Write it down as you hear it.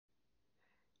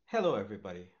Hello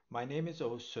everybody, my name is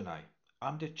Oz Sunai.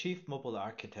 I'm the Chief Mobile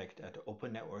Architect at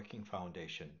Open Networking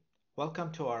Foundation.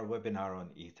 Welcome to our webinar on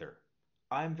Aether.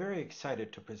 I'm very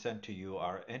excited to present to you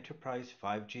our Enterprise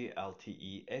 5G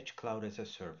LTE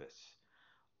Edge-Cloud-as-a-Service.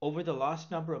 Over the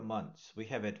last number of months, we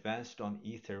have advanced on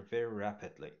Aether very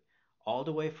rapidly, all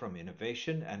the way from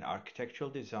innovation and architectural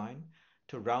design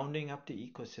to rounding up the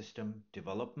ecosystem,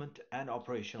 development, and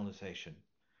operationalization.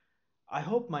 I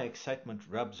hope my excitement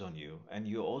rubs on you and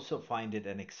you also find it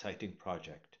an exciting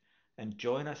project and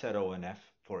join us at ONF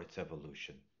for its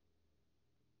evolution.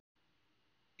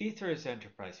 Ether is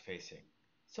enterprise facing,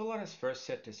 so let us first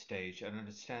set the stage and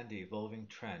understand the evolving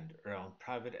trend around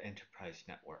private enterprise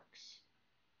networks.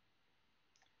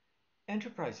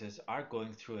 Enterprises are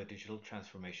going through a digital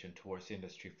transformation towards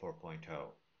Industry 4.0.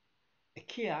 A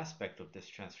key aspect of this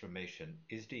transformation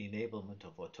is the enablement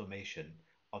of automation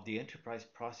of the enterprise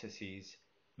processes,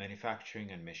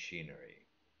 manufacturing, and machinery.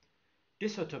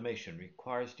 This automation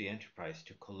requires the enterprise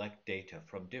to collect data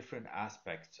from different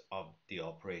aspects of the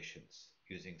operations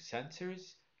using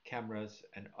sensors, cameras,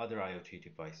 and other IoT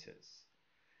devices.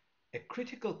 A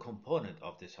critical component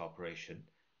of this operation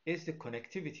is the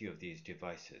connectivity of these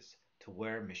devices to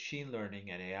where machine learning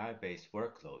and AI-based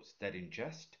workloads that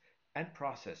ingest and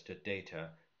process the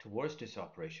data towards this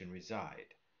operation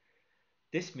reside.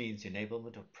 This means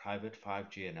enablement of private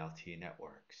 5G and LTE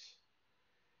networks.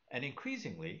 And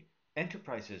increasingly,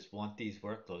 enterprises want these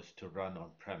workloads to run on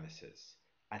premises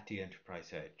at the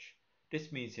enterprise edge.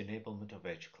 This means enablement of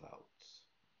edge clouds.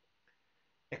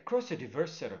 Across a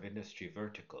diverse set of industry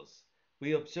verticals,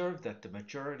 we observe that the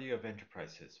majority of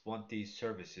enterprises want these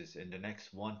services in the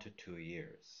next 1 to 2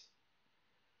 years.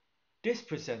 This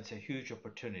presents a huge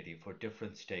opportunity for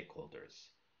different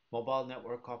stakeholders: mobile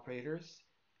network operators,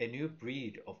 a new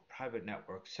breed of private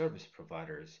network service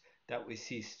providers that we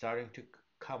see starting to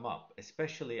come up,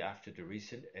 especially after the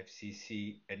recent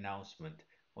FCC announcement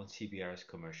on CBRS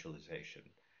commercialization,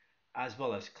 as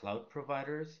well as cloud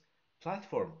providers,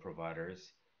 platform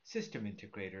providers, system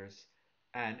integrators,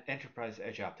 and enterprise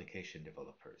edge application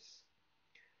developers.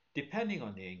 Depending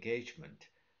on the engagement,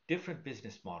 different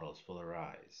business models will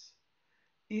arise.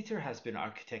 Ether has been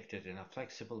architected in a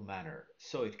flexible manner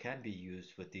so it can be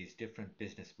used with these different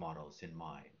business models in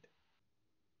mind.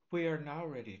 We are now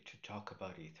ready to talk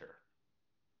about Ether.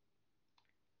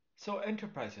 So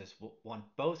enterprises want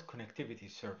both connectivity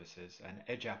services and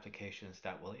edge applications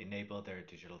that will enable their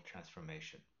digital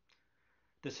transformation.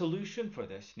 The solution for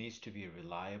this needs to be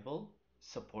reliable,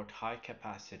 support high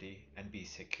capacity, and be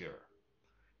secure.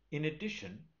 In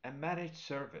addition, a managed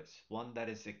service, one that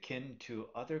is akin to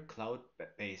other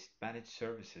cloud-based managed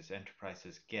services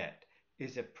enterprises get,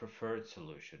 is a preferred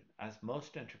solution, as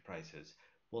most enterprises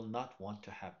will not want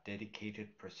to have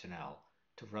dedicated personnel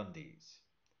to run these.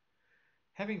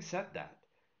 Having said that,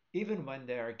 even when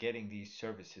they are getting these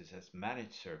services as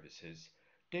managed services,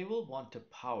 they will want the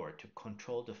power to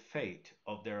control the fate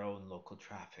of their own local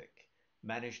traffic,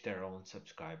 manage their own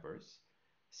subscribers,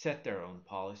 set their own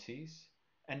policies,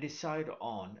 and decide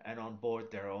on and onboard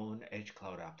their own edge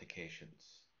cloud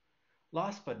applications.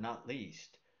 Last but not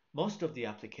least, most of the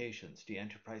applications the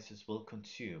enterprises will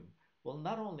consume will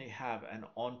not only have an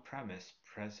on-premise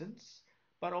presence,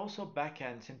 but also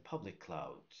backends in public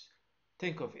clouds.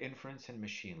 Think of inference and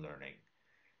machine learning,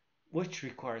 which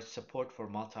requires support for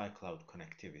multi-cloud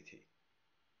connectivity.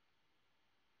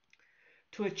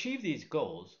 To achieve these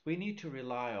goals, we need to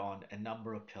rely on a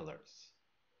number of pillars.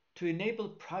 To enable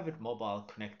private mobile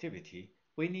connectivity,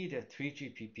 we need a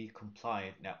 3GPP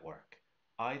compliant network,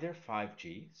 either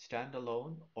 5G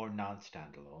standalone or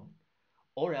non-standalone,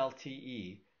 or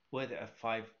LTE with a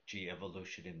 5G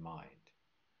evolution in mind.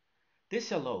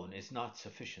 This alone is not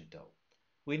sufficient though.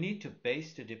 We need to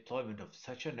base the deployment of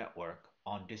such a network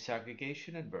on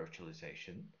disaggregation and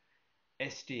virtualization,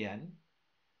 SDN,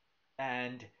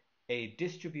 and a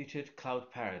distributed cloud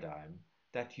paradigm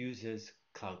that uses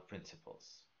cloud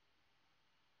principles.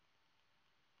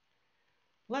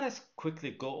 Let us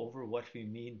quickly go over what we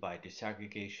mean by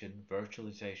disaggregation,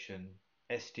 virtualization,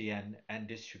 SDN, and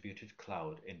distributed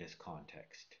cloud in this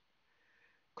context.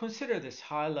 Consider this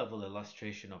high-level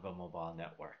illustration of a mobile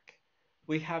network.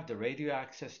 We have the radio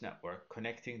access network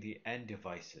connecting the end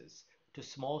devices to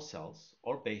small cells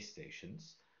or base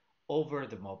stations over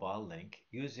the mobile link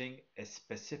using a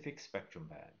specific spectrum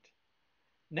band.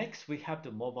 Next, we have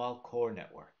the mobile core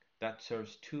network that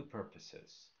serves two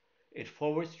purposes. It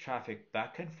forwards traffic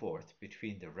back and forth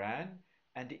between the RAN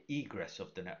and the egress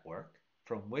of the network,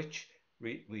 from which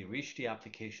we reach the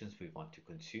applications we want to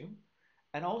consume,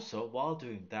 and also, while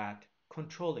doing that,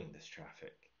 controlling this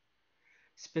traffic.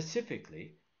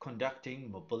 Specifically,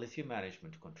 conducting mobility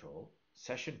management control,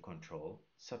 session control,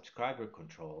 subscriber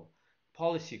control,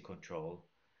 policy control,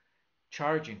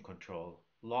 charging control,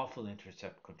 lawful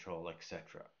intercept control,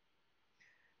 etc.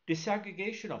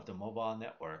 Disaggregation of the mobile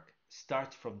network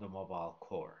starts from the mobile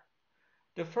core.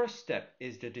 The first step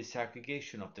is the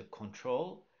disaggregation of the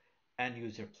control and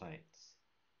user planes.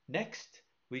 Next,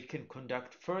 we can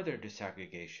conduct further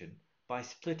disaggregation by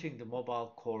splitting the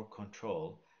mobile core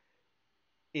control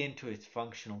into its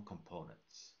functional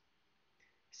components.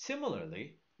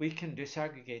 Similarly, we can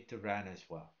disaggregate the RAN as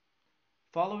well.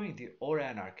 Following the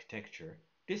ORAN architecture,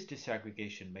 this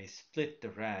disaggregation may split the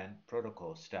RAN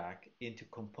protocol stack into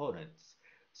components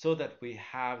so that we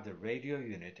have the radio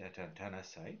unit at antenna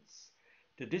sites,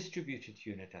 the distributed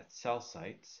unit at cell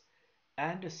sites,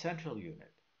 and a central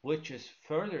unit, which is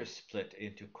further split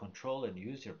into control and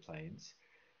user planes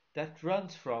that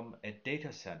runs from a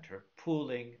data center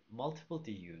pooling multiple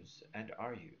DUs and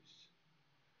RUs.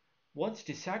 Once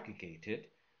disaggregated,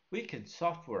 we can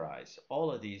softwareize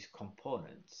all of these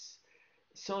components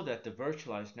so that the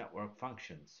virtualized network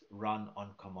functions run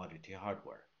on commodity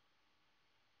hardware.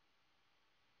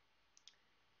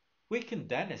 We can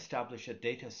then establish a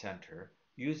data center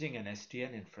using an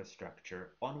SDN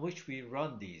infrastructure on which we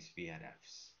run these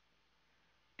VNFs.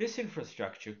 This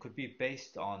infrastructure could be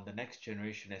based on the next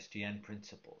generation SDN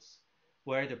principles,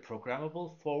 where the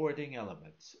programmable forwarding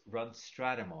elements run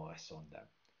Stratum OS on them,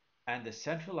 and the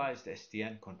centralized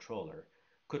SDN controller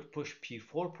could push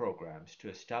P4 programs to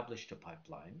establish the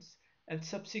pipelines and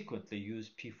subsequently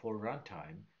use P4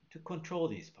 runtime to control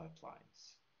these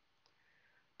pipelines.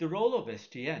 The role of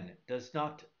SDN does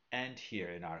not end here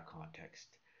in our context.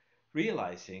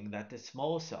 Realizing that the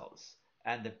small cells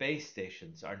and the base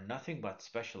stations are nothing but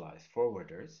specialized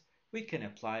forwarders, we can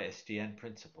apply SDN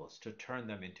principles to turn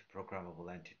them into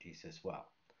programmable entities as well.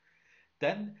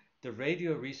 Then, the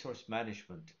radio resource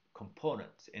management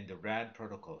components in the RAN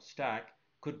protocol stack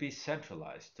could be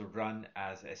centralized to run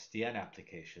as SDN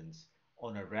applications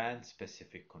on a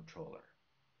RAN-specific controller.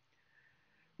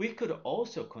 We could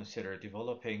also consider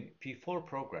developing P4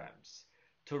 programs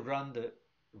to run the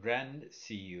RAN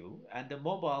CU and the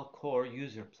mobile core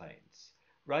user planes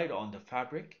right on the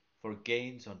fabric for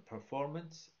gains on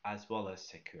performance as well as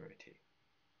security.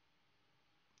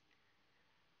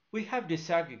 We have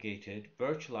disaggregated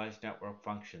virtualized network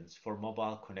functions for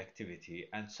mobile connectivity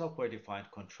and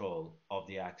software-defined control of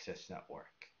the access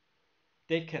network.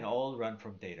 They can all run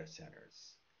from data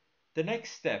centers. The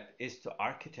next step is to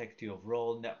architect the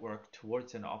overall network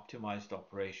towards an optimized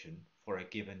operation for a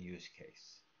given use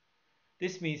case.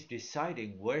 This means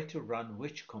deciding where to run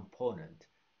which component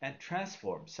and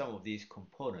transform some of these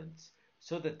components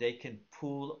so that they can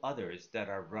pool others that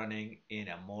are running in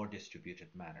a more distributed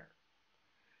manner.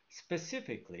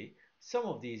 Specifically, some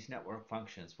of these network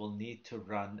functions will need to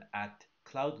run at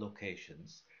cloud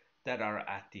locations that are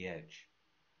at the edge.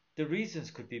 The reasons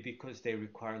could be because they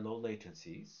require low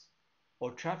latencies,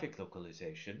 or traffic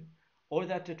localization, or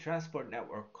that the transport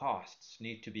network costs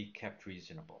need to be kept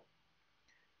reasonable.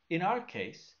 In our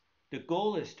case, the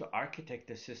goal is to architect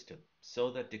the system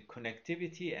so that the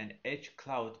connectivity and edge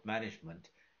cloud management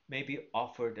may be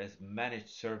offered as managed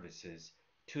services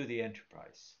to the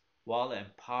enterprise, while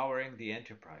empowering the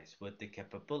enterprise with the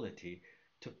capability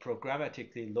to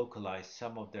programmatically localize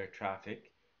some of their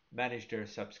traffic, manage their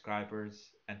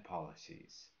subscribers and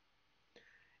policies.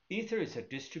 Aether is a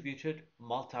distributed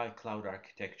multi-cloud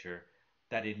architecture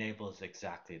that enables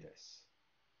exactly this.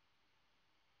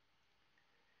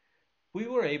 We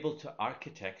were able to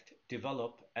architect,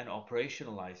 develop, and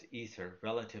operationalize Aether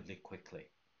relatively quickly.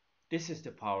 This is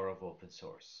the power of open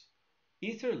source.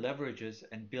 Aether leverages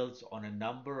and builds on a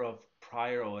number of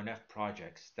prior ONF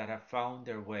projects that have found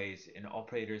their ways in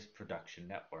operators' production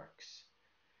networks.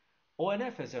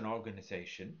 ONF as an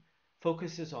organization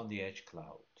focuses on the edge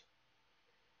cloud.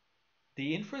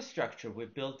 The infrastructure we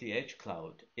built the edge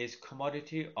cloud is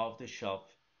commodity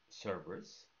off-the-shelf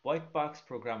servers, white box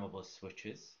programmable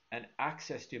switches, and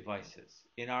access devices,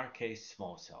 in our case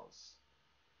small cells.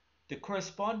 The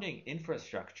corresponding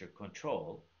infrastructure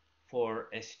control for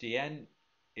SDN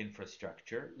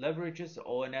infrastructure leverages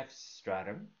ONF's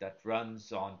Stratum that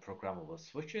runs on programmable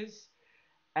switches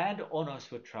and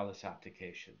ONOS with Trellis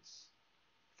applications.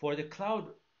 For the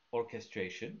cloud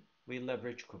orchestration, we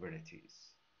leverage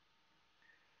Kubernetes.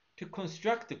 To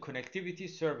construct the connectivity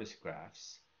service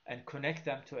graphs and connect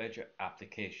them to edge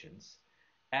applications,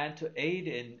 and to aid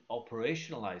in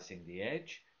operationalizing the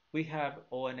edge, we have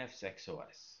ONF's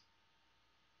XOS.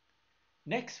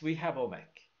 Next, we have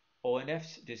OMEC,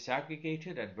 ONF's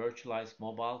disaggregated and virtualized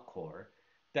mobile core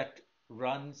that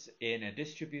runs in a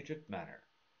distributed manner.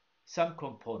 Some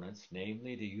components,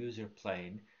 namely the user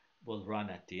plane, will run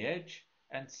at the edge,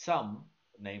 and some,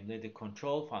 namely the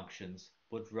control functions,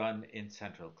 would run in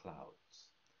central clouds.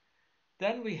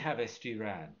 Then we have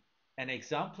SD-RAN, an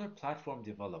exemplar platform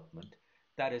development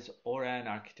that is ORAN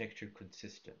architecture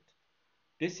consistent.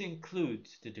 This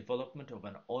includes the development of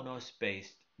an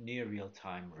ONOS-based near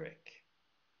real-time RIC.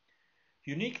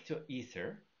 Unique to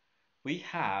Aether, we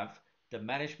have the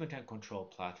management and control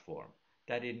platform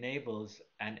that enables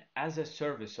an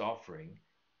as-a-service offering,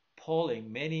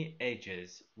 polling many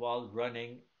edges while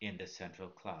running in the central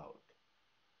cloud.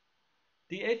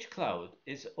 The Edge Cloud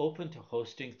is open to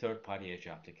hosting third-party edge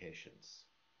applications.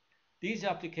 These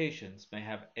applications may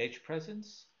have edge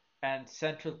presence and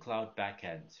central cloud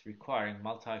backends requiring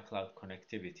multi-cloud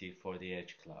connectivity for the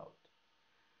Edge Cloud.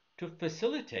 To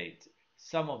facilitate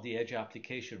some of the edge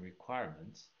application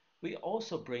requirements, we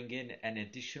also bring in an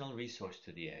additional resource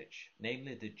to the edge,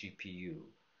 namely the GPU,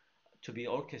 to be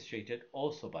orchestrated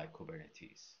also by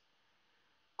Kubernetes.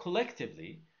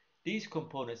 Collectively, these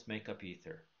components make up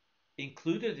Aether.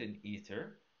 Included in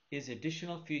Aether is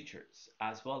additional features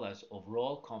as well as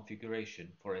overall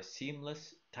configuration for a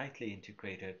seamless, tightly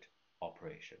integrated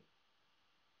operation.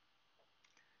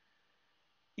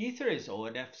 Aether is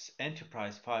ONF's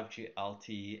enterprise 5G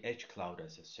LTE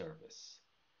Edge-Cloud-as-a-Service.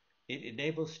 It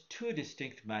enables two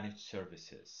distinct managed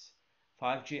services,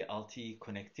 5G LTE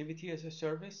connectivity as a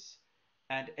service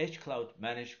and Edge Cloud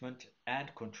management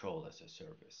and control as a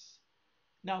service.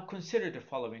 Now consider the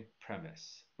following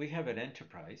premise. We have an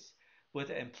enterprise with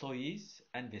employees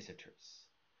and visitors.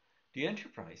 The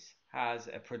enterprise has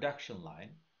a production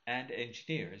line and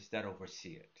engineers that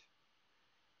oversee it.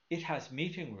 It has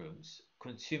meeting rooms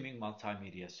consuming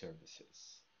multimedia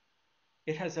services.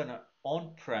 It has an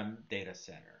on-prem data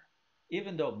center.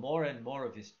 Even though more and more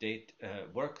of its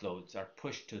workloads are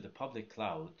pushed to the public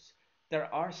clouds,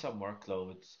 there are some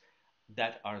workloads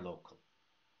that are local.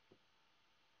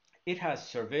 It has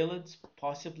surveillance,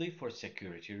 possibly for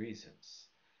security reasons.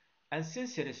 And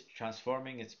since it is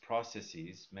transforming its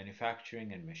processes,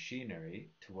 manufacturing, and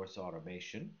machinery towards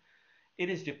automation, it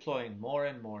is deploying more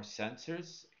and more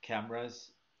sensors,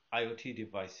 cameras, IoT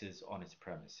devices on its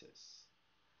premises.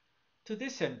 To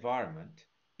this environment,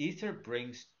 Aether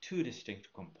brings two distinct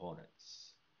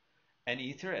components. An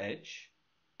Aether Edge,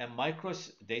 a micro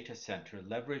data center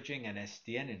leveraging an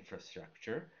SDN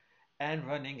infrastructure and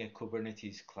running a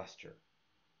Kubernetes cluster.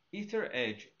 Aether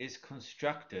Edge is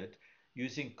constructed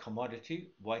using commodity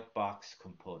white box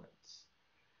components.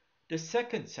 The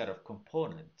second set of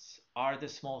components are the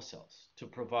small cells to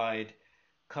provide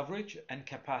coverage and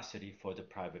capacity for the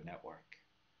private network.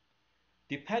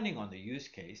 Depending on the use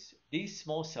case, these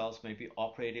small cells may be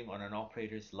operating on an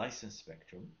operator's license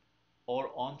spectrum,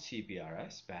 or on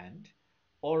CBRS band,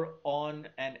 or on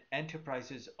an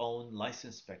enterprise's own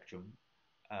license spectrum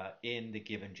in the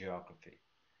given geography.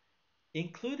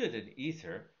 Included in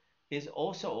Aether is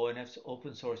also ONF's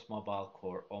open source mobile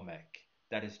core OMEC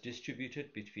that is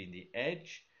distributed between the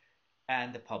edge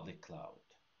and the public cloud.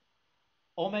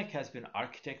 OMEC has been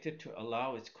architected to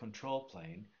allow its control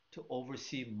plane to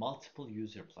oversee multiple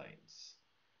user planes,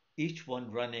 each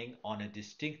one running on a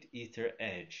distinct Aether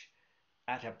edge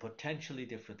at a potentially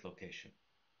different location.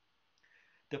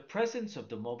 The presence of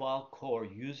the mobile core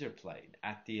user plane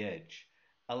at the edge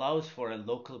allows for a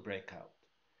local breakout,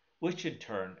 which in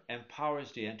turn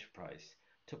empowers the enterprise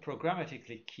to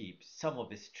programmatically keep some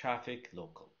of its traffic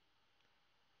local.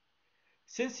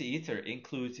 Since Aether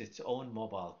includes its own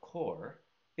mobile core,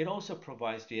 it also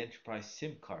provides the enterprise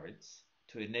SIM cards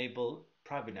to enable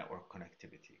private network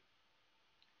connectivity.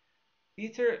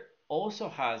 Aether also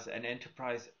has an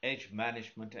enterprise edge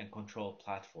management and control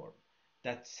platform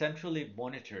that centrally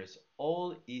monitors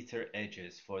all Aether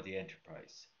edges for the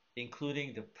enterprise,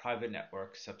 including the private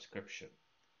network subscription.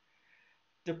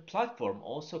 The platform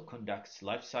also conducts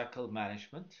lifecycle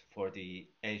management for the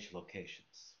edge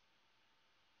locations.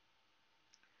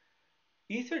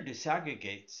 Aether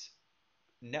disaggregates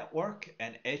network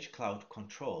and edge cloud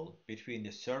control between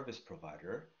the service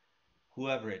provider,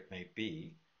 whoever it may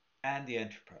be, and the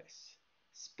enterprise.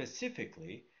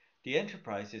 Specifically, the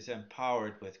enterprise is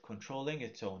empowered with controlling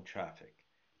its own traffic,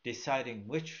 deciding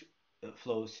which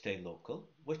flows stay local,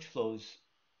 which flows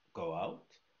go out,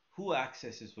 who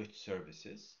accesses which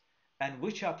services, and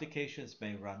which applications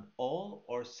may run all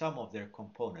or some of their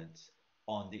components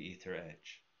on the Aether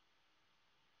edge.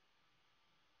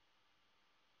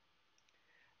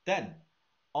 Then,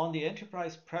 on the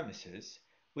enterprise premises,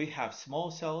 we have small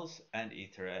cells and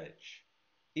Aether Edge.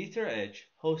 Aether Edge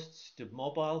hosts the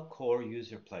mobile core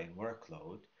user plane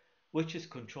workload, which is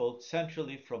controlled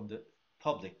centrally from the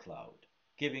public cloud,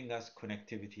 giving us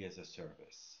connectivity as a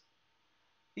service.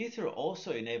 Ether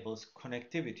also enables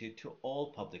connectivity to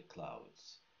all public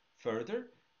clouds. Further,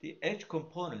 the edge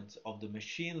components of the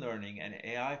machine learning and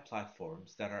AI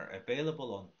platforms that are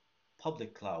available on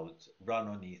public clouds run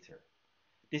on Ether.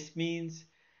 This means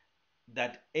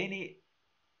that any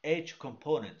edge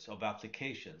components of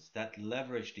applications that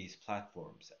leverage these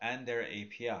platforms and their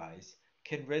APIs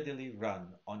can readily run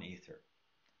on Ether.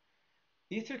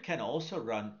 Ether can also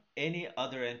run any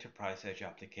other enterprise edge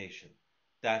application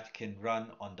that can run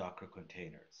on Docker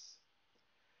containers.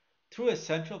 Through a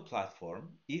central platform,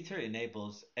 Ether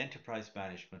enables enterprise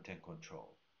management and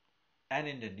control. And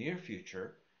in the near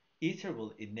future, Ether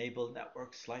will enable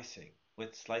network slicing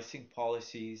with slicing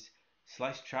policies,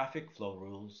 slice traffic flow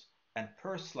rules, and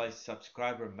per slice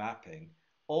subscriber mapping,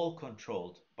 all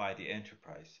controlled by the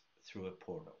enterprise through a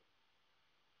portal.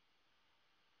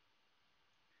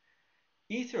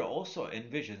 Ether also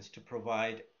envisions to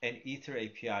provide an Ether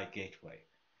API gateway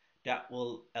that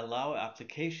will allow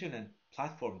application and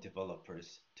platform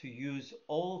developers to use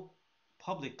all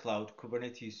public cloud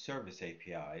Kubernetes service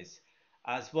APIs,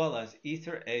 as well as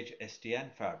Ether Edge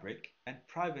SDN Fabric and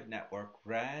private network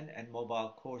RAN and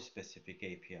mobile core specific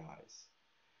APIs.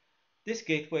 This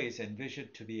gateway is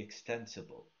envisioned to be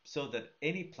extensible so that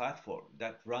any platform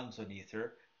that runs on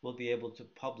Ether will be able to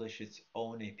publish its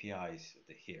own APIs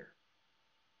here.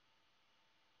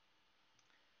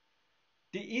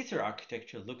 The Ether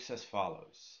architecture looks as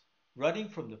follows. Running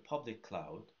from the public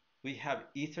cloud, we have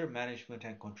Ether Management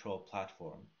and Control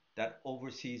Platform that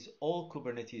oversees all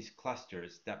Kubernetes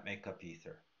clusters that make up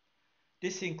Ether.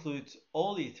 This includes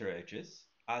all Ether edges,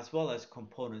 as well as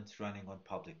components running on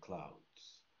public clouds.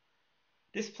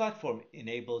 This platform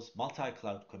enables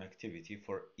multi-cloud connectivity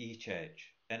for each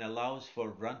edge and allows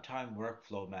for runtime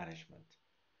workflow management,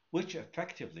 which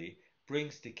effectively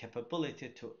brings the capability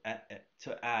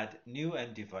to add new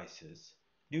end devices,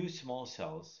 new small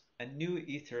cells, and new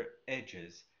Ether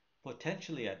edges,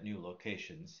 potentially at new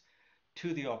locations,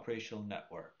 to the operational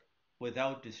network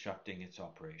without disrupting its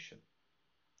operation.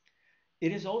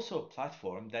 It is also a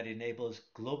platform that enables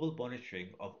global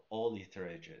monitoring of all Ether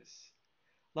edges.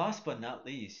 Last but not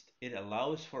least, it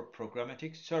allows for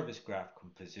programmatic service graph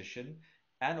composition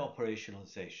and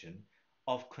operationalization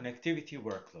of connectivity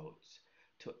workloads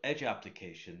to edge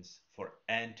applications for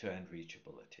end-to-end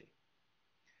reachability.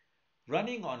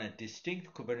 Running on a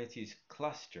distinct Kubernetes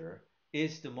cluster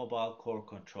is the mobile core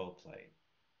control plane,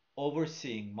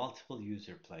 overseeing multiple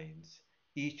user planes,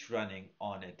 each running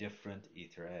on a different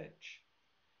Ether edge.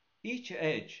 Each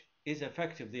edge is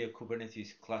effectively a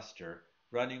Kubernetes cluster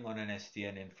running on an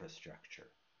SDN infrastructure.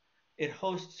 It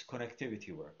hosts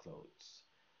connectivity workloads,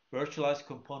 virtualized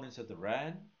components of the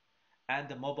RAN, and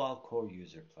the mobile core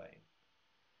user plane.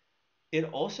 It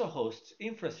also hosts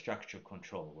infrastructure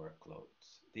control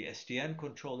workloads, the SDN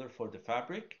controller for the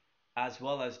fabric, as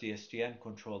well as the SDN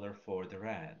controller for the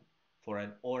RAN, for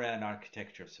an ORAN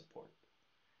architecture support.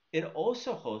 It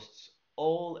also hosts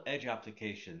all edge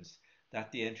applications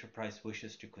that the enterprise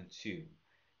wishes to consume,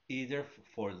 either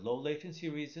for low latency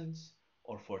reasons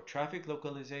or for traffic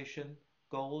localization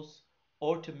goals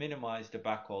or to minimize the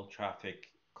backhaul traffic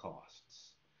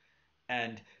costs.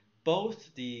 And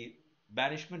both the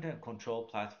management and control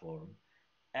platform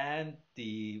and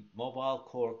the mobile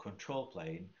core control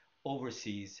plane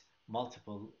oversees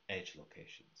multiple edge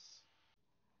locations.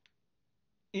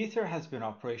 Ether has been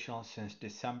operational since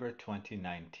December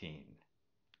 2019.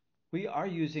 We are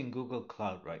using Google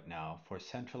Cloud right now for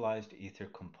centralized Ether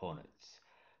components,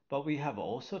 but we have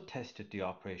also tested the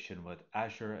operation with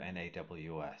Azure and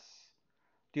AWS.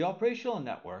 The operational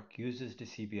network uses the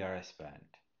CBRS band.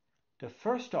 The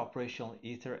first operational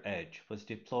Ether edge was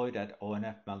deployed at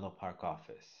ONF Menlo Park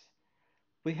office.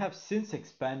 We have since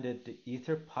expanded the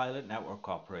Ether pilot network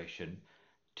operation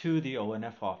to the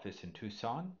ONF office in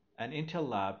Tucson and Intel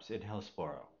Labs in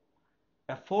Hillsboro.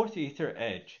 A fourth Ether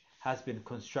edge has been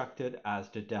constructed as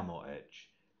the demo edge.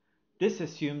 This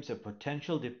assumes a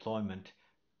potential deployment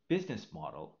business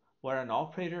model where an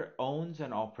operator owns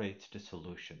and operates the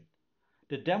solution.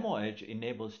 The demo edge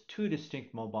enables two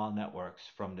distinct mobile networks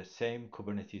from the same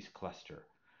Kubernetes cluster,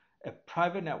 a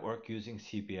private network using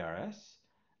CBRS,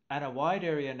 and a wide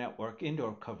area network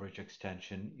indoor coverage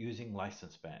extension using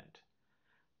license band.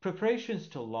 Preparations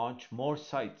to launch more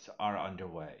sites are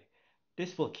underway.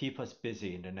 This will keep us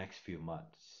busy in the next few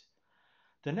months.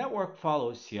 The network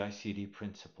follows CI/CD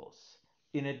principles.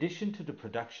 In addition to the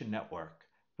production network,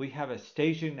 we have a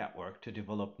staging network to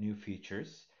develop new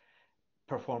features,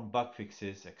 perform bug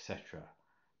fixes, etc.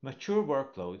 Mature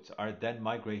workloads are then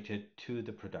migrated to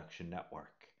the production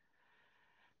network.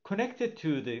 Connected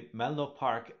to the Menlo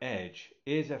Park Edge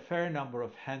is a fair number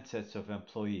of handsets of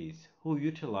employees who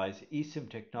utilize eSIM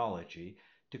technology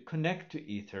to connect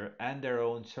to Aether and their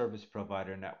own service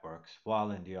provider networks while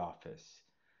in the office,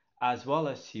 as well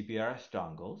as CBRS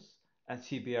dongles and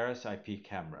CBRS IP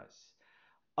cameras.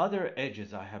 Other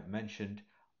edges I have mentioned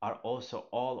are also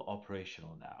all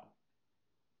operational now.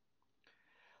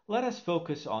 Let us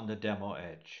focus on the demo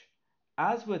edge.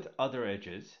 As with other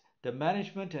edges, the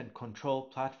management and control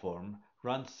platform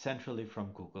runs centrally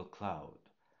from Google Cloud.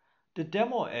 The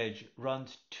demo edge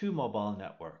runs two mobile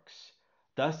networks,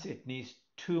 thus it needs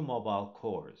two mobile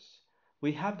cores.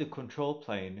 We have the control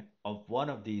plane of one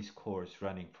of these cores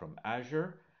running from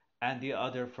Azure and the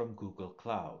other from Google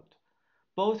Cloud.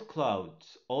 Both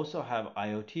clouds also have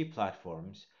IoT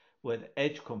platforms with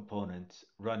edge components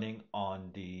running on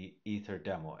the Aether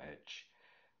demo edge.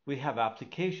 We have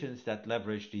applications that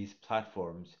leverage these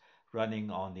platforms running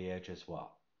on the edge as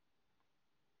well.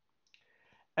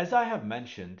 As I have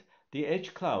mentioned, the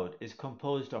Edge Cloud is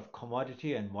composed of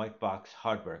commodity and white box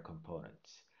hardware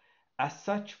components. As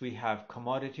such, we have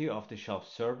commodity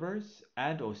off-the-shelf servers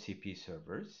and OCP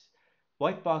servers,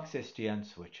 white box SDN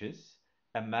switches,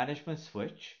 a management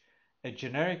switch, a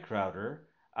generic router,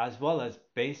 as well as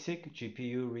basic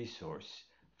GPU resource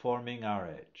forming our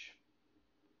edge.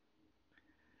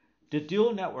 The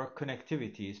dual network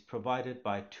connectivity is provided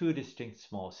by two distinct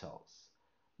small cells,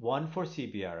 one for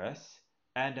CBRS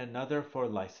and another for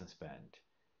license band.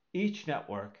 Each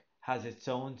network has its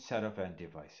own set of end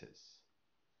devices.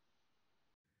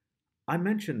 I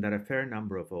mentioned that a fair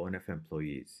number of ONF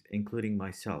employees, including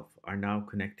myself, are now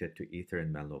connected to Aether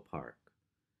in Menlo Park.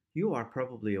 You are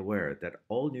probably aware that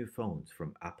all new phones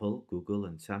from Apple, Google,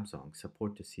 and Samsung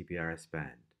support the CBRS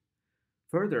band.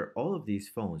 Further, all of these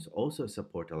phones also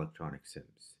support electronic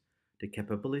SIMs, the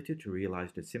capability to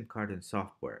realize the SIM card and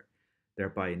software,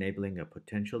 thereby enabling a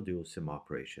potential dual SIM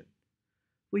operation.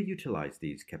 We utilize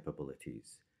these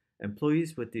capabilities.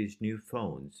 Employees with these new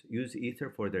phones use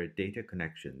Aether for their data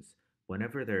connections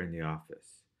whenever they're in the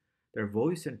office. Their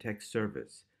voice and text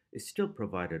service is still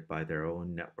provided by their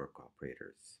own network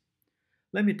operators.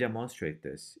 Let me demonstrate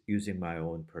this using my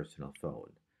own personal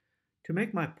phone. To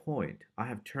make my point, I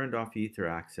have turned off Aether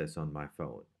access on my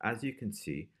phone. As you can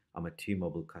see, I'm a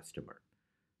T-Mobile customer.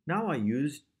 Now I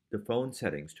use the phone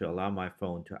settings to allow my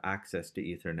phone to access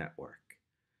the Aether network.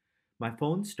 My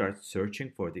phone starts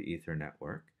searching for the Aether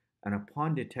network, and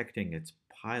upon detecting its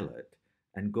pilot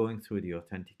and going through the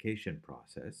authentication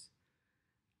process,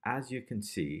 as you can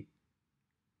see,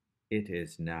 it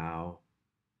is now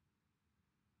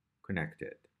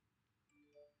connected.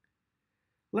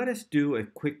 Let us do a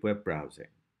quick web browsing.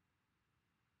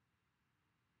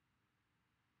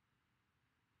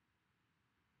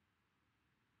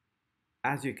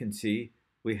 As you can see,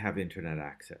 we have internet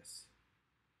access.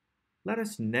 Let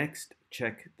us next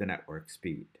check the network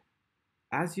speed.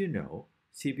 As you know,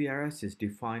 CBRS is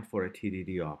defined for a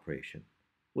TDD operation,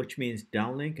 which means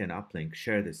downlink and uplink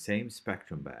share the same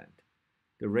spectrum band.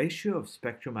 The ratio of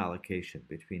spectrum allocation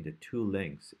between the two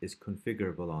links is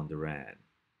configurable on the RAN.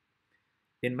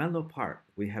 In Menlo Park,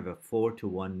 we have a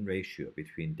 4:1 ratio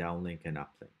between downlink and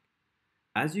uplink.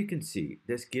 As you can see,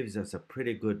 this gives us a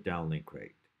pretty good downlink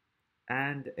rate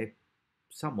and a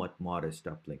somewhat modest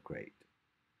uplink rate.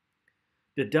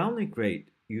 The downlink rate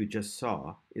you just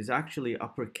saw is actually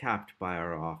upper capped by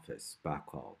our office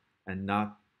backhaul and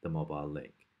not the mobile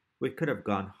link. We could have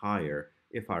gone higher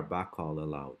if our backhaul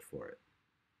allowed for it.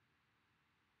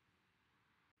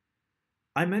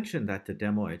 I mentioned that the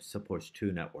demo edge supports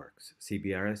two networks,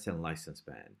 CBRS and license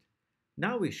band.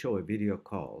 Now we show a video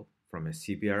call from a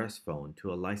CBRS phone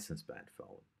to a license band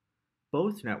phone.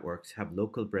 Both networks have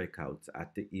local breakouts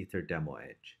at the Aether demo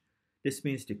edge. This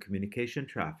means the communication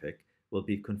traffic will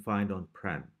be confined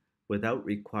on-prem without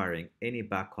requiring any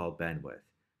backhaul bandwidth,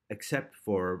 except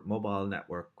for mobile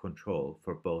network control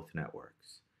for both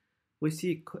networks. We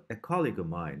see a colleague of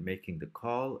mine making the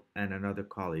call and another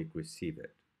colleague receive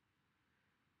it.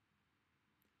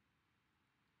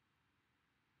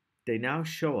 They now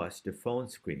show us the phone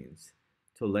screens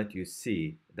to let you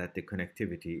see that the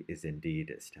connectivity is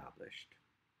indeed established.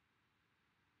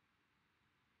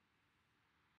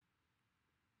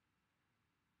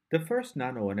 The first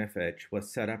non-ONF edge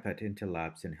was set up at Intel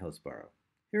Labs in Hillsborough.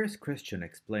 Here is Christian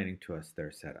explaining to us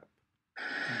their setup.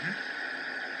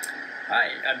 Hi,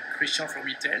 I'm Christian from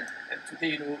Intel, and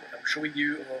today I'm showing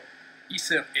you our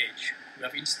Aether Edge. We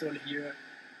have installed here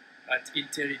at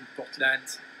Intel in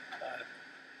Portland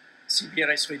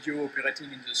CBRS radio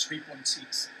operating in the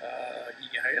 3.6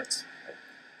 gigahertz.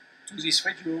 To this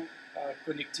radio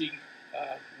connecting,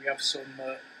 we have some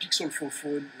Pixel 4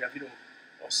 phone. We have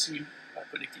or SIM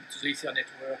connecting to the Ether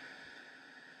network.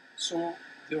 So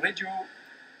the radio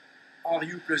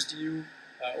RU plus DU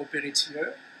operates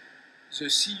here. The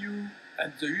CU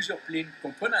and the user plane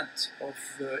component of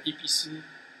the EPC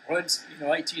runs in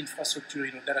our IT infrastructure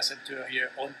in our data center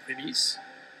here on premise,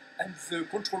 and the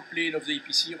control plane of the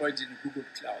EPC runs in Google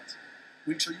Cloud.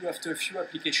 We'll show you after a few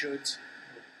applications,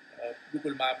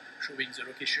 Google Map showing the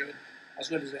location, as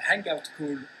well as a hangout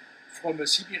call from a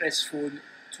CBRS phone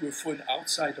to a phone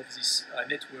outside of this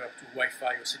network to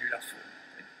Wi-Fi or cellular phone.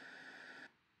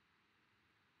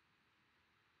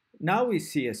 Now we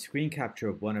see a screen capture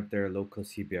of one of their local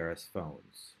CBRS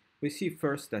phones. We see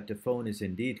first that the phone is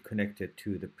indeed connected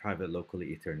to the private local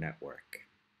Ether network.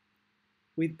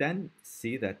 We then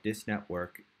see that this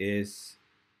network is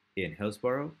in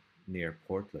Hillsboro, near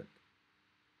Portland.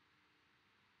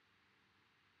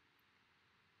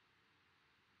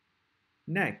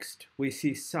 Next, we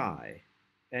see Sai,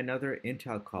 another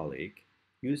Intel colleague,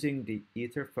 using the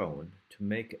Ether phone to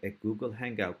make a Google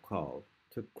Hangout call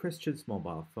to Christian's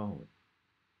mobile phone.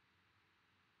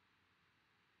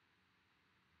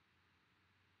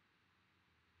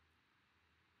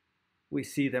 We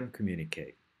see them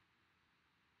communicate.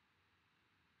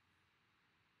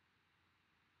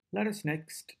 Let us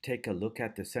next take a look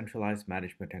at the centralized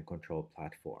management and control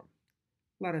platform.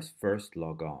 Let us first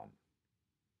log on.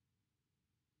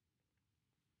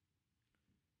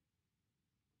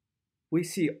 We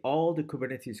see all the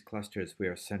Kubernetes clusters we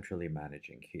are centrally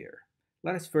managing here.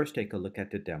 Let us first take a look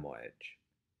at the demo edge.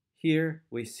 Here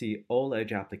we see all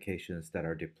edge applications that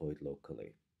are deployed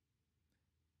locally.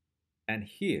 And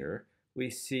here we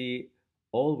see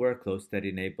all workloads that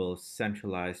enable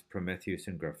centralized Prometheus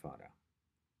and Grafana.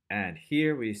 And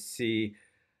here we see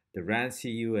the RAN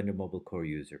CU and the mobile core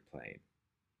user plane.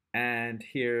 And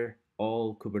here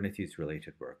all Kubernetes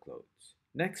related workloads.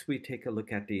 Next we take a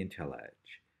look at the Intel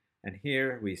Edge. And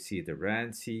here we see the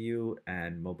RAN CU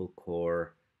and mobile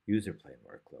core user plane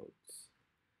workloads.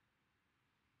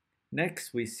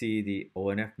 Next we see the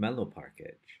ONF Menlo Park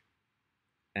Edge.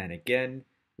 And again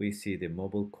we see the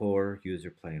mobile core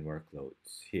user plane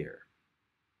workloads here.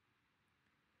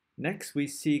 Next we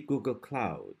see Google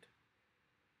Cloud.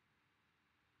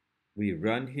 We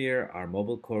run here our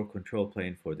mobile core control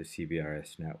plane for the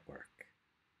CBRS network.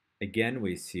 Again,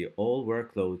 we see all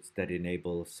workloads that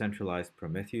enable centralized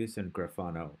Prometheus and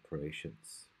Grafana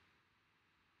operations.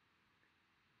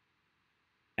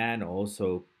 And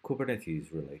also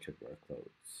Kubernetes-related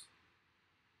workloads.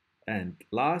 And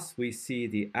last, we see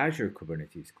the Azure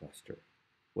Kubernetes cluster,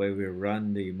 where we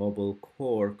run the mobile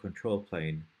core control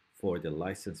plane for the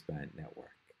license band network.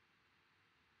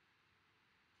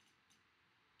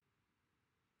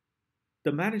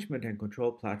 The management and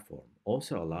control platform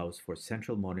also allows for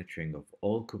central monitoring of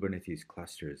all Kubernetes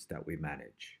clusters that we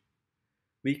manage.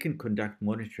 We can conduct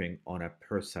monitoring on a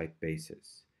per-site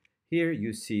basis. Here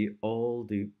you see all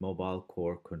the mobile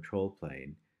core control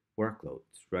plane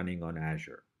workloads running on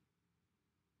Azure.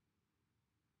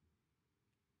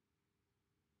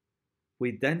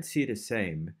 We then see the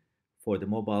same for the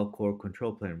mobile core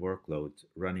control plane workloads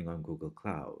running on Google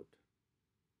Cloud,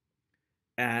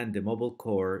 and the mobile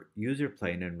core user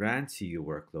plane and RAN CU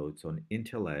workloads on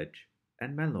Intel Edge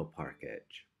and Menlo Park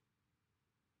Edge.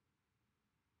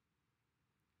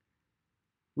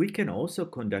 We can also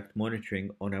conduct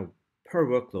monitoring on a per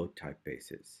workload type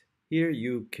basis. Here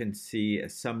you can see a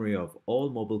summary of all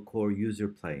mobile core user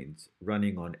planes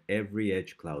running on every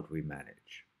edge cloud we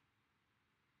manage.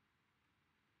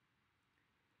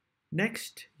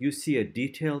 Next, you see a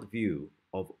detailed view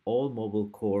of all mobile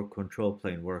core control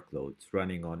plane workloads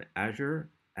running on Azure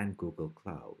and Google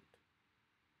Cloud.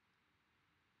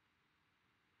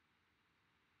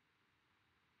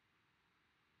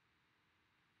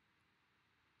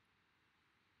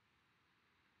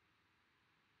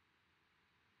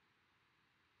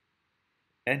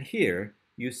 And here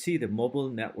you see the mobile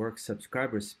network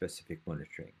subscriber specific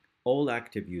monitoring, all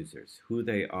active users, who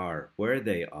they are, where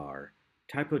they are,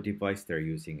 type of device they're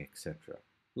using, etc.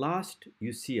 Last,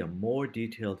 you see a more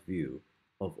detailed view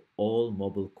of all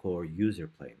mobile core user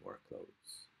plane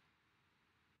workloads.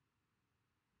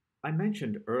 I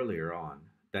mentioned earlier on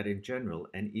that in general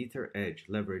an Ether Edge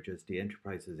leverages the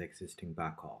enterprise's existing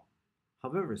backhaul.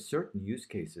 However, certain use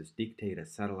cases dictate a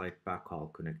satellite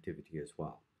backhaul connectivity as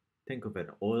well. Think of an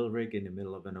oil rig in the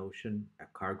middle of an ocean, a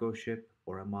cargo ship,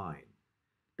 or a mine.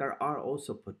 There are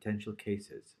also potential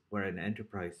cases where an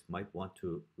enterprise might want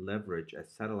to leverage a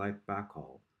satellite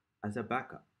backhaul as a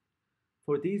backup.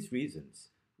 For these reasons,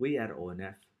 we at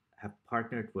ONF have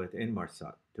partnered with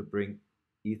Inmarsat to bring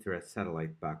Ether as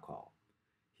satellite backhaul.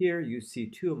 Here you see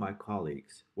two of my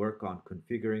colleagues work on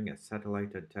configuring a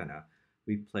satellite antenna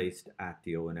we placed at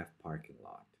the ONF parking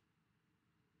lot.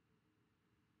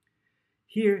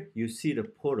 Here you see the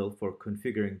portal for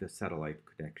configuring the satellite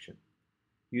connection.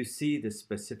 You see the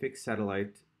specific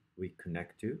satellite we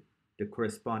connect to, the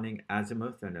corresponding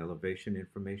azimuth and elevation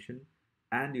information,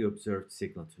 and the observed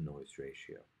signal-to-noise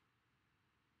ratio.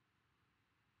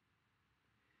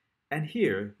 And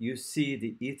here you see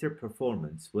the Aether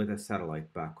performance with a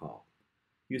satellite backhaul.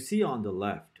 You see on the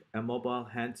left a mobile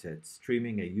handset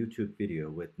streaming a YouTube video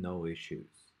with no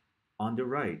issues. On the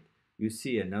right, you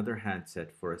see another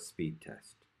handset for a speed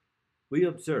test. We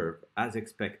observe, as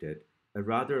expected, a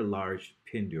rather large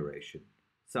pin duration,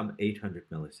 some 800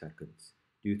 milliseconds,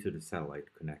 due to the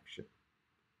satellite connection.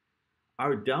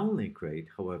 Our downlink rate,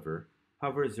 however,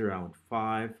 hovers around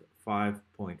 5.5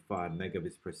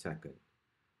 megabits per second,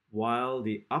 while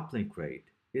the uplink rate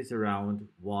is around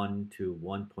 1 to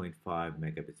 1.5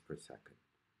 megabits per second.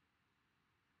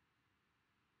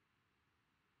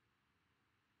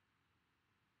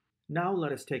 Now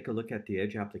let us take a look at the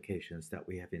Edge applications that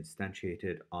we have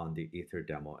instantiated on the Aether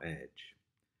Demo Edge.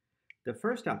 The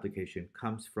first application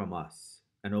comes from us,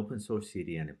 an open source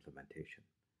CDN implementation.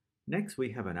 Next,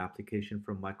 we have an application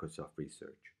from Microsoft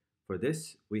Research. For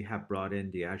this, we have brought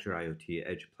in the Azure IoT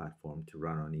Edge platform to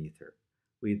run on Aether.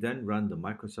 We then run the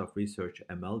Microsoft Research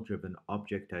ML-driven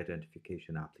object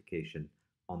identification application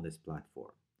on this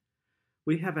platform.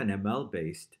 We have an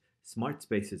ML-based Smart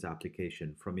Spaces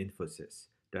application from Infosys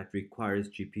that requires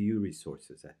GPU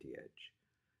resources at the edge.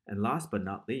 And last but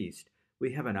not least,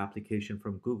 we have an application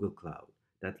from Google Cloud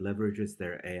that leverages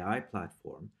their AI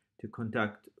platform to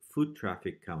conduct foot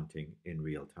traffic counting in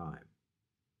real time.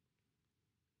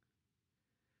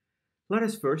 Let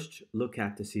us first look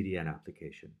at the CDN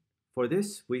application. For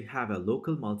this, we have a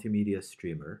local multimedia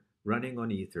streamer running on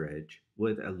Aether Edge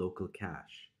with a local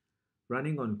cache.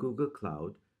 Running on Google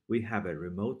Cloud, we have a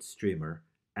remote streamer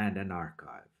and an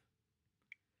archive.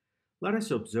 Let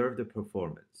us observe the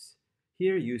performance.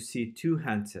 Here you see two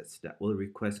handsets that will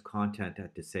request content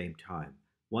at the same time,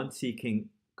 one seeking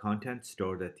content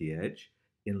stored at the edge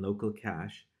in local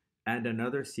cache, and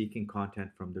another seeking content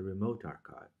from the remote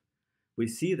archive. We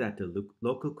see that the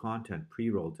local content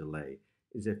pre-roll delay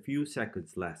is a few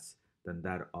seconds less than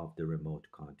that of the remote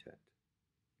content.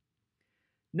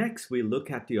 Next, we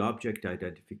look at the object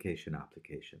identification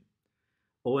application.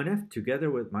 ONF,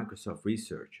 together with Microsoft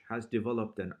Research, has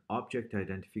developed an object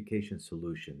identification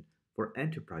solution for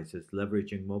enterprises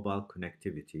leveraging mobile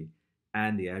connectivity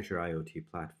and the Azure IoT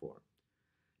platform.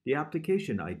 The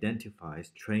application identifies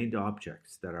trained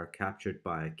objects that are captured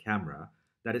by a camera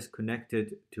that is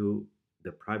connected to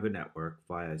the private network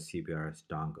via a CBRS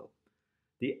dongle.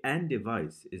 The end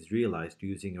device is realized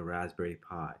using a Raspberry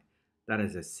Pi that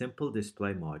has a simple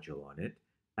display module on it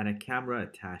and a camera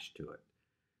attached to it.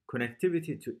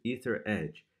 Connectivity to Aether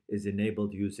Edge is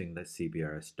enabled using the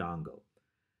CBRS dongle.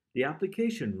 The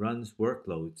application runs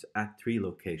workloads at three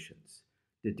locations: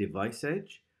 the device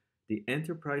edge, the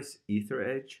enterprise Aether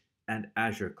Edge, and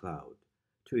Azure Cloud.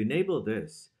 To enable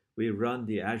this, we run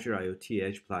the Azure IoT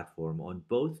Edge platform on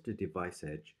both the device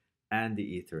edge and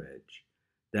the Aether Edge.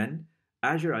 Then,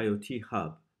 Azure IoT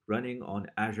Hub, running on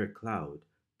Azure Cloud,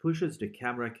 pushes the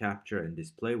camera capture and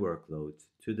display workloads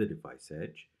to the device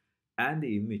edge, and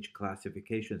the image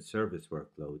classification service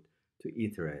workload to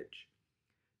Aether Edge.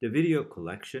 The video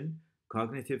collection,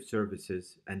 cognitive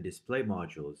services, and display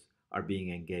modules are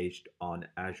being engaged on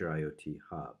Azure IoT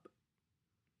Hub.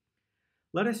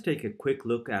 Let us take a quick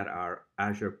look at our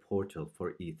Azure portal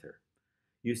for Aether.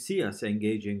 You see us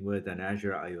engaging with an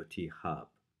Azure IoT Hub.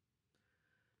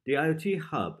 The IoT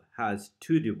Hub has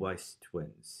two device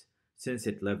twins, since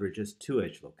it leverages two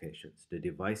edge locations, the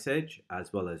device edge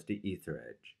as well as the Aether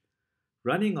Edge.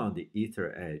 Running on the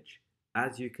Aether Edge,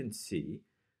 as you can see,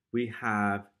 we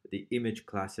have the image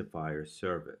classifier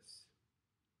service.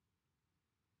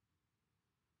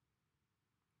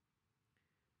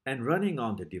 And running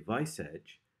on the device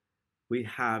edge, we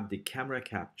have the camera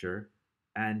capture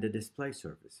and the display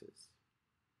services.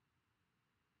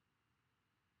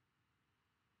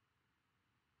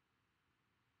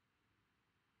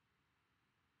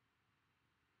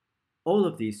 All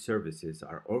of these services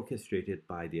are orchestrated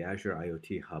by the Azure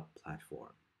IoT Hub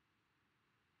platform.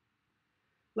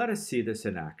 Let us see this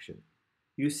in action.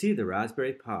 You see the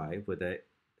Raspberry Pi with a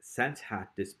SenseHat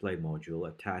display module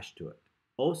attached to it.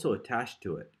 Also attached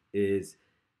to it is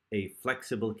a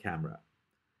flexible camera.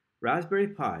 Raspberry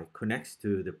Pi connects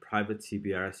to the private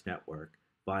CBRS network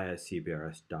via a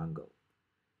CBRS dongle.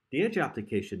 The Edge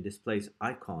application displays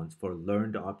icons for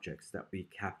learned objects that we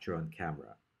capture on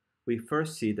camera. We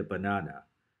first see the banana,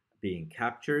 being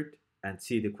captured and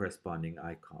see the corresponding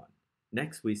icon.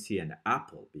 Next, we see an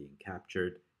apple being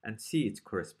captured and see its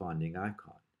corresponding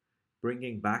icon.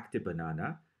 Bringing back the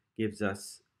banana gives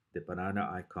us the banana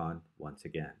icon once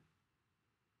again.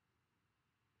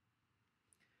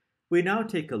 We now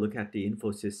take a look at the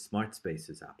Infosys Smart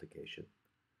Spaces application.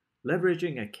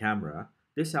 Leveraging a camera,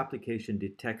 this application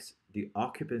detects the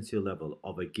occupancy level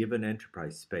of a given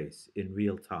enterprise space in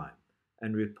real time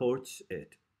and reports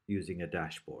it using a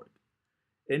dashboard.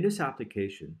 In this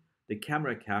application, the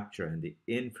camera capture and the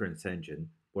inference engine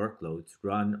workloads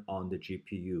run on the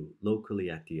GPU locally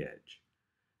at the edge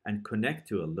and connect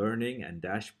to a learning and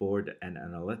dashboard and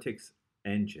analytics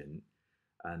engine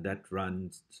that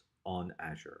runs on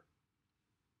Azure.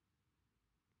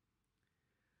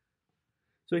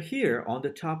 So here on the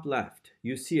top left,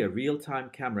 you see a real-time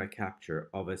camera capture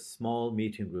of a small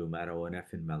meeting room at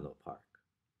ONF in Menlo Park.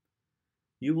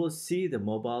 You will see the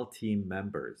mobile team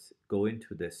members go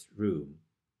into this room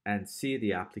and see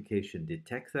the application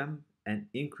detect them and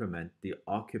increment the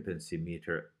occupancy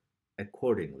meter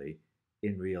accordingly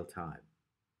in real time.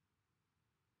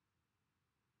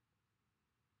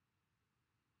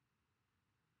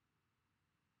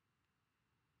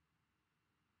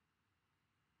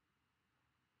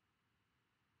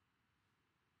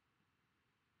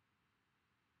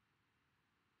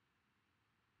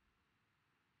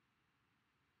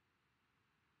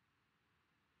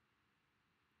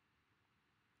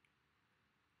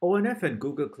 ONF and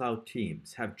Google Cloud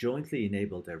Teams have jointly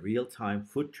enabled a real-time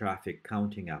foot traffic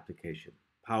counting application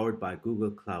powered by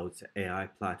Google Cloud's AI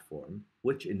platform,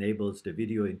 which enables the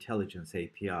Video Intelligence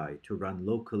API to run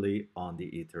locally on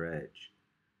the Aether Edge.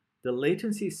 The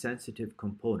latency-sensitive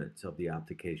components of the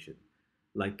application,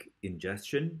 like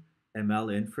ingestion,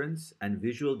 ML inference, and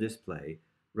visual display,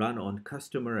 run on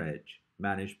Customer Edge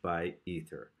managed by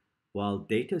Aether, while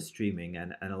data streaming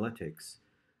and analytics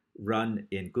run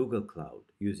in Google Cloud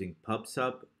using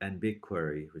PubSub and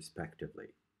BigQuery respectively.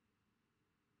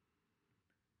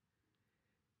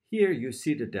 Here you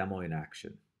see the demo in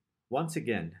action. Once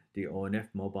again, the ONF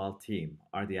mobile team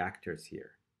are the actors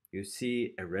here. You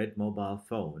see a red mobile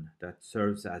phone that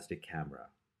serves as the camera.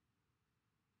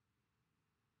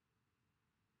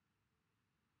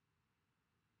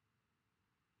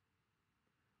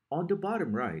 On the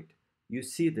bottom right, you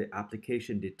see the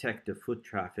application detect the foot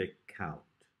traffic count.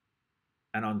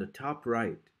 And on the top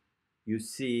right, you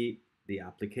see the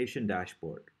application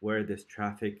dashboard where this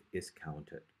traffic is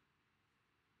counted.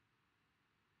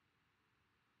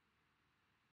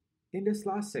 In this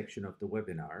last section of the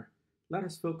webinar, let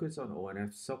us focus on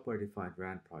ONF's software-defined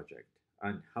RAN project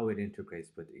and how it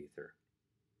integrates with Aether.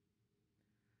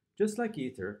 Just like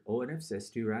Aether, ONF's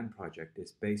SD-RAN project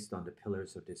is based on the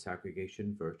pillars of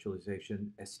disaggregation,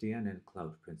 virtualization, SDN, and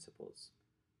cloud principles.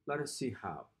 Let us see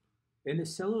how. In a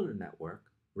cellular network,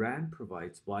 RAN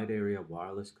provides wide-area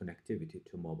wireless connectivity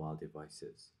to mobile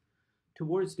devices.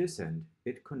 Towards this end,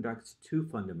 it conducts two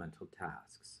fundamental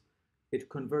tasks. It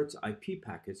converts IP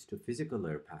packets to physical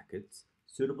layer packets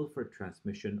suitable for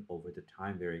transmission over the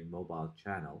time-varying mobile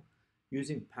channel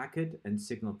using packet and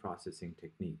signal processing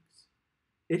techniques.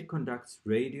 It conducts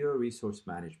radio resource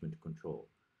management control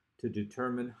to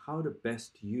determine how to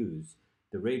best use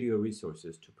the radio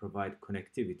resources to provide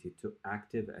connectivity to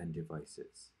active end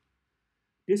devices.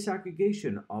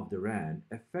 Disaggregation of the RAN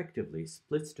effectively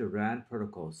splits the RAN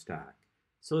protocol stack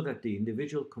so that the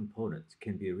individual components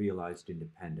can be realized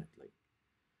independently.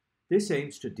 This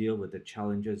aims to deal with the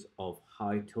challenges of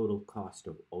high total cost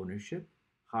of ownership,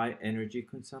 high energy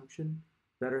consumption,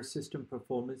 better system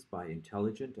performance by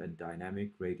intelligent and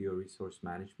dynamic radio resource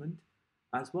management,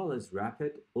 as well as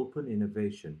rapid open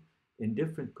innovation in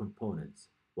different components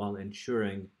while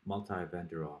ensuring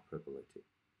multi-vendor operability.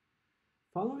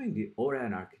 Following the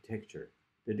ORAN architecture,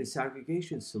 the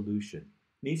disaggregation solution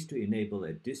needs to enable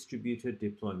a distributed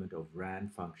deployment of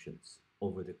RAN functions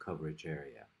over the coverage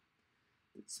area.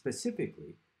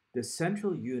 Specifically, the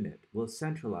central unit will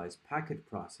centralize packet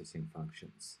processing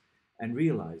functions and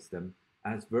realize them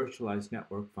as virtualized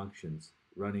network functions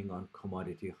running on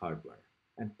commodity hardware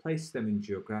and place them in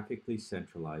geographically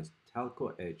centralized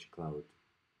telco edge cloud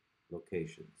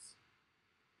locations.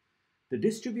 The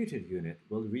distributed unit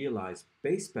will realize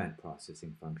baseband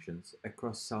processing functions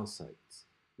across cell sites,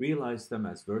 realize them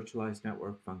as virtualized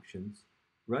network functions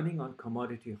running on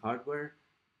commodity hardware,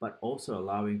 but also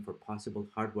allowing for possible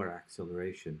hardware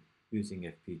acceleration using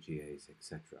FPGAs,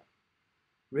 etc.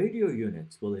 Radio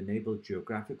units will enable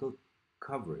geographical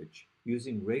coverage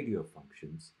using radio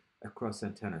functions across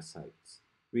antenna sites,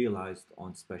 realized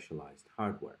on specialized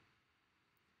hardware.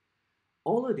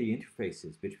 All of the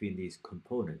interfaces between these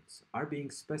components are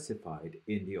being specified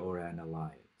in the ORAN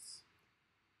alliance.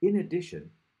 In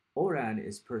addition, ORAN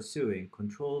is pursuing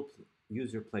control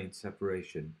user plane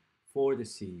separation for the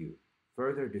CU,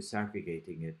 further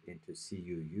disaggregating it into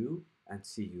CUU and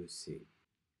CUC.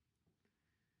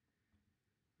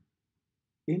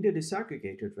 In the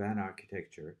disaggregated RAN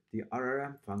architecture, the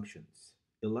RRM functions,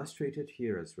 illustrated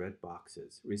here as red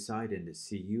boxes, reside in the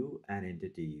CU and in the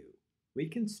DU. We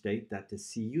can state that the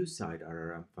CU side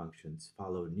RRM functions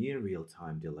follow near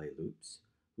real-time delay loops,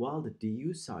 while the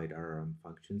DU side RRM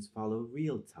functions follow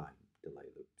real-time delay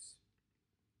loops.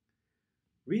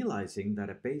 Realizing that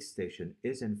a base station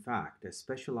is in fact a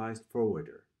specialized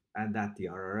forwarder and that the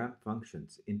RRM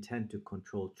functions intend to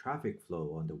control traffic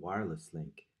flow on the wireless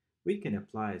link, we can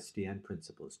apply SDN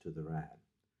principles to the RAN.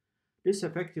 This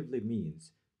effectively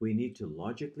means we need to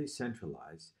logically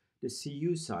centralize the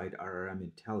CU side RRM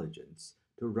intelligence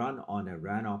to run on a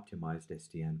RAN-optimized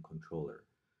SDN controller,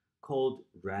 called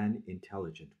RAN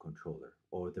Intelligent Controller,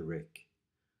 or the RIC.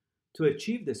 To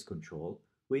achieve this control,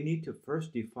 we need to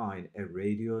first define a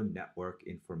radio network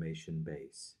information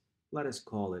base. Let us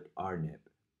call it RNIB,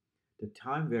 the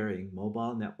time-varying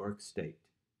mobile network state,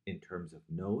 in terms of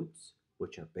nodes,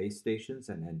 which are base stations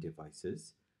and end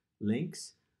devices,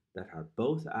 links that are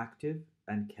both active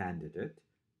and candidate,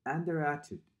 and their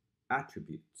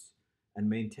attributes, and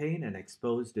maintain and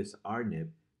expose this RNIB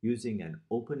using an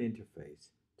open interface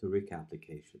to RIC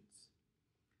applications.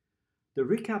 The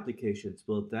RIC applications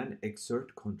will then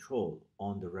exert control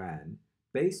on the RAN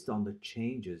based on the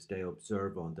changes they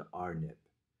observe on the RNIB.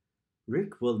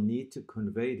 RIC will need to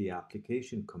convey the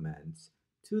application commands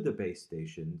to the base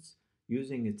stations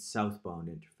using its southbound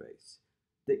interface,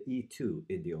 the E2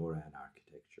 in the ORAN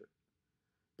architecture.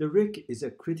 The RIC is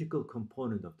a critical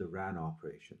component of the RAN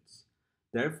operations.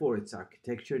 Therefore, its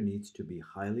architecture needs to be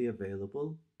highly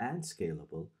available and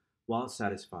scalable while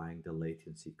satisfying the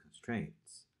latency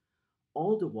constraints.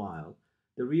 All the while,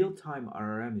 the real-time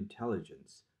RRM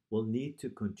intelligence will need to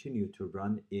continue to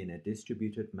run in a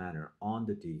distributed manner on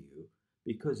the DU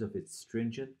because of its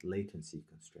stringent latency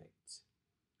constraints.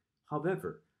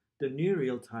 However, the near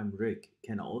real-time RIC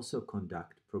can also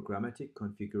conduct programmatic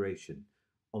configuration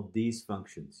of these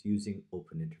functions using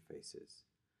open interfaces.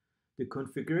 The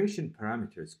configuration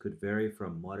parameters could vary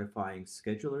from modifying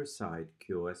scheduler-side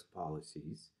QoS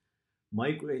policies,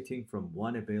 migrating from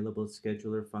one available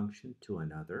scheduler function to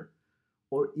another,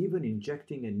 or even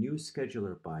injecting a new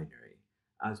scheduler binary,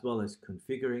 as well as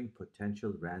configuring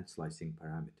potential RAN slicing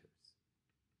parameters.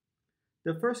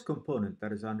 The first component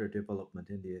that is under development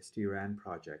in the SDRAN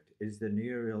project is the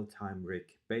near real-time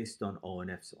RIC based on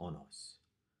ONF's ONOS.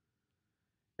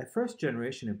 A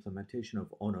first-generation implementation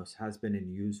of ONOS has been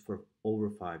in use for over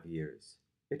 5 years.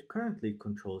 It currently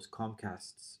controls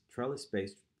Comcast's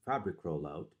trellis-based fabric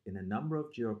rollout in a number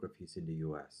of geographies in the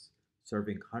US,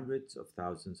 serving hundreds of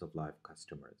thousands of live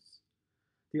customers.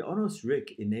 The ONOS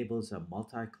RIC enables a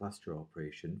multi-cluster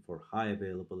operation for high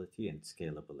availability and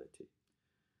scalability.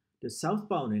 The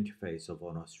southbound interface of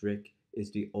ONOS RIC is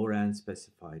the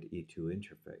ORAN-specified E2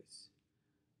 interface.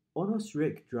 ONOS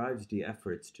RIC drives the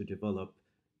efforts to develop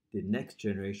the next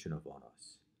generation of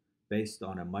ONOS, based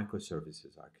on a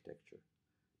microservices architecture.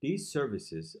 These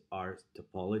services are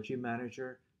Topology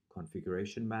Manager,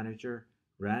 Configuration Manager,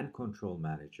 RAN Control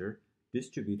Manager,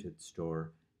 Distributed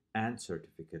Store, and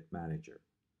Certificate Manager.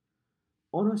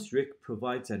 ONOS RIC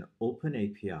provides an open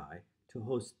API to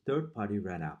host third-party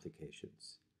RAN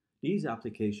applications. These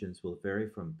applications will vary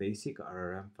from basic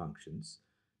RRM functions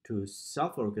to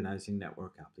self-organizing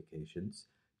network applications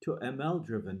to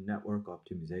ML-driven network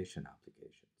optimization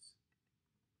applications.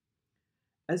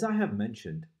 As I have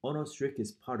mentioned, ONOS RIC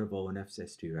is part of ONF's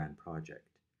SDRAN project.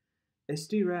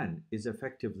 SDRAN is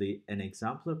effectively an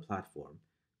exemplar platform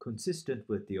consistent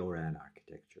with the ORAN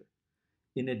architecture.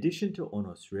 In addition to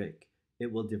ONOS RIC,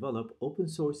 it will develop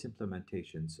open-source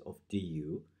implementations of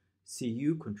DU,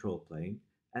 CU control plane,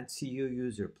 and CU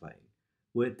user plane,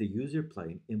 with the user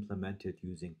plane implemented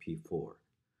using P4.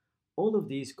 All of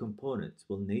these components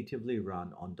will natively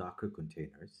run on Docker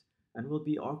containers and will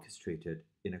be orchestrated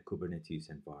in a Kubernetes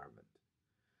environment.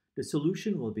 The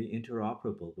solution will be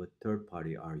interoperable with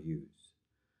third-party RUs,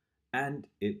 and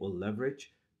it will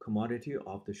leverage commodity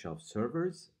off-the-shelf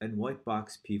servers and white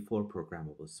box P4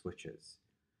 programmable switches,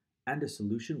 and the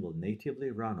solution will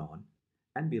natively run on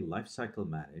and be lifecycle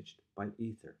managed by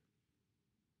Aether.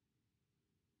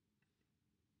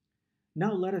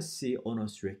 Now let us see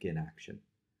ONOS RIC in action.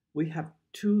 We have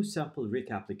two sample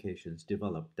RIC applications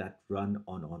developed that run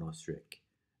on ONOS RIC,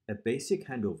 a basic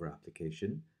handover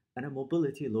application and a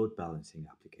mobility load balancing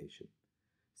application.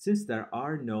 Since there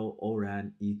are no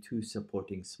ORAN E2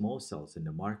 supporting small cells in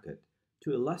the market,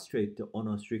 to illustrate the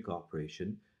ONOS-RIC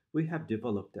operation, we have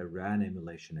developed a RAN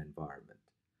emulation environment.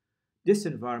 This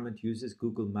environment uses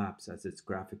Google Maps as its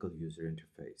graphical user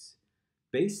interface.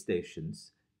 Base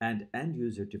stations and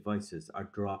end-user devices are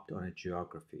dropped on a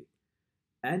geography.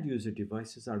 End-user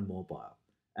devices are mobile,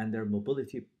 and their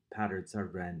mobility patterns are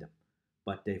random,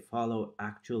 but they follow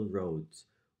actual roads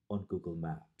on Google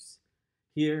Maps.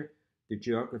 Here, the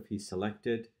geography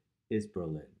selected is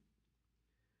Berlin.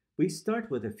 We start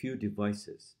with a few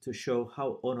devices to show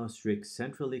how ONOS-RIC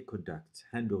centrally conducts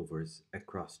handovers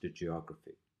across the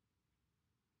geography.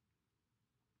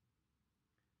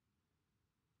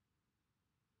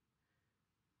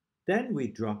 Then we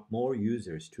drop more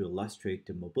users to illustrate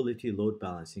the mobility load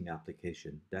balancing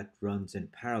application that runs in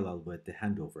parallel with the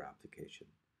handover application.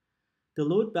 The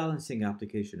load balancing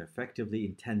application effectively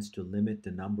intends to limit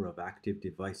the number of active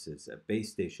devices a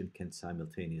base station can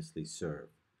simultaneously serve.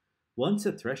 Once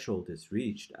a threshold is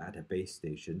reached at a base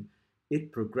station,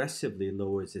 it progressively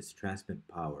lowers its transmit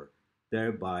power,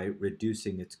 thereby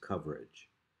reducing its coverage,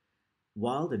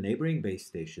 while the neighboring base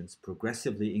stations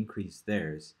progressively increase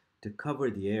theirs to cover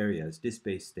the areas this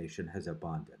base station has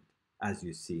abandoned, as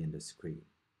you see in the screen.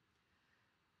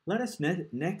 Let us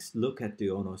next look at the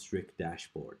ONOS-RIC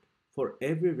dashboard. For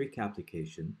every RIC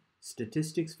application,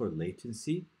 statistics for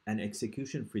latency and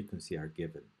execution frequency are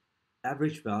given.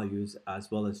 Average values as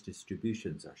well as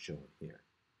distributions are shown here.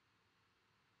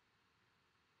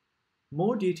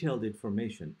 More detailed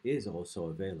information is also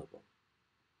available.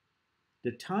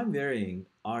 The time-varying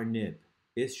RNIB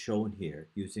is shown here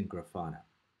using Grafana.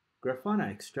 Grafana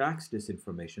extracts this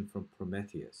information from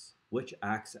Prometheus, which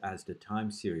acts as the time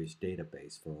series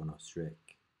database for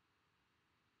ONOS-RIC.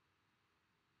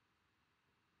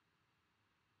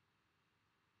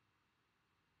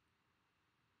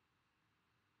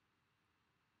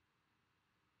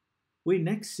 We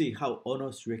next see how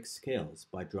ONOS-RIC scales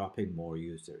by dropping more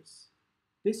users.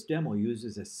 This demo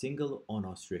uses a single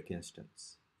ONOS-RIC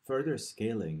instance. Further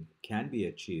scaling can be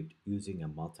achieved using a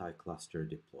multi-cluster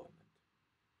deployment.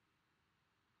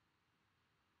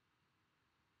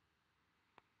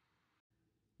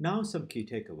 Now some key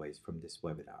takeaways from this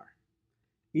webinar.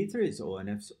 Aether is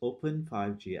ONF's open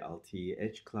 5G LTE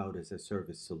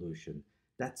Edge-Cloud-as-a-Service solution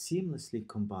that seamlessly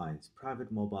combines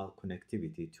private mobile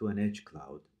connectivity to an edge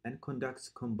cloud and conducts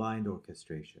combined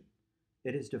orchestration.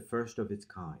 It is the first of its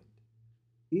kind.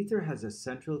 Aether has a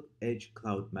central edge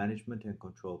cloud management and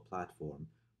control platform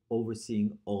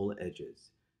overseeing all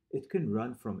edges. It can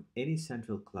run from any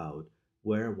central cloud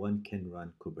where one can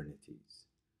run Kubernetes.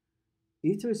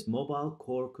 Aether's mobile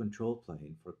core control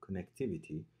plane for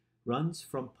connectivity runs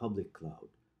from public cloud,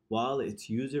 while its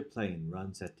user plane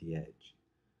runs at the edge.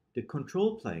 The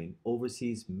control plane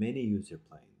oversees many user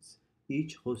planes,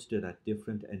 each hosted at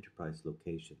different enterprise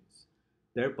locations,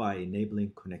 thereby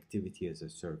enabling connectivity as a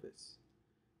service.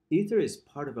 Aether is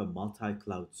part of a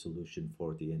multi-cloud solution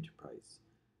for the enterprise.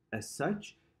 As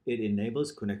such, it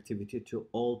enables connectivity to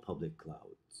all public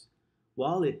clouds.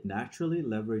 While it naturally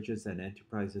leverages an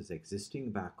enterprise's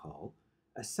existing backhaul,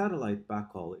 a satellite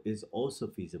backhaul is also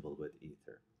feasible with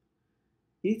Aether.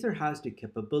 Aether has the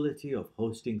capability of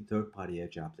hosting third-party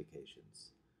edge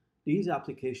applications. These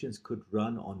applications could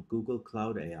run on Google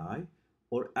Cloud AI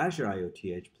or Azure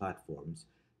IoT Edge platforms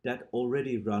that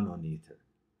already run on Aether,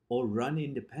 or run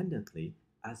independently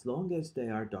as long as they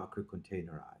are Docker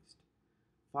containerized.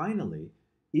 Finally,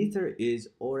 Aether is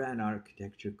ORAN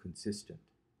architecture consistent.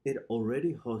 It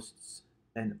already hosts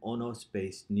an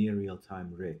ONOS-based near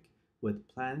real-time RIC with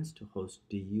plans to host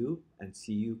DU and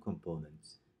CU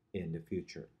components in the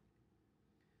future.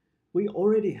 We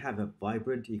already have a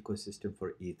vibrant ecosystem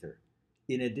for Aether.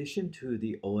 In addition to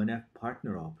the ONF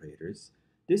partner operators,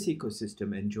 this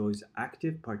ecosystem enjoys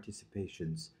active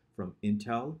participations from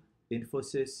Intel,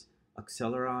 Infosys,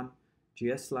 Acceleron,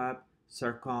 GSLab,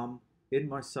 Sercom,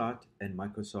 Inmarsat, and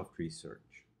Microsoft Research.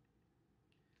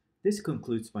 This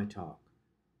concludes my talk.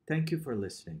 Thank you for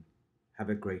listening. Have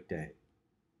a great day.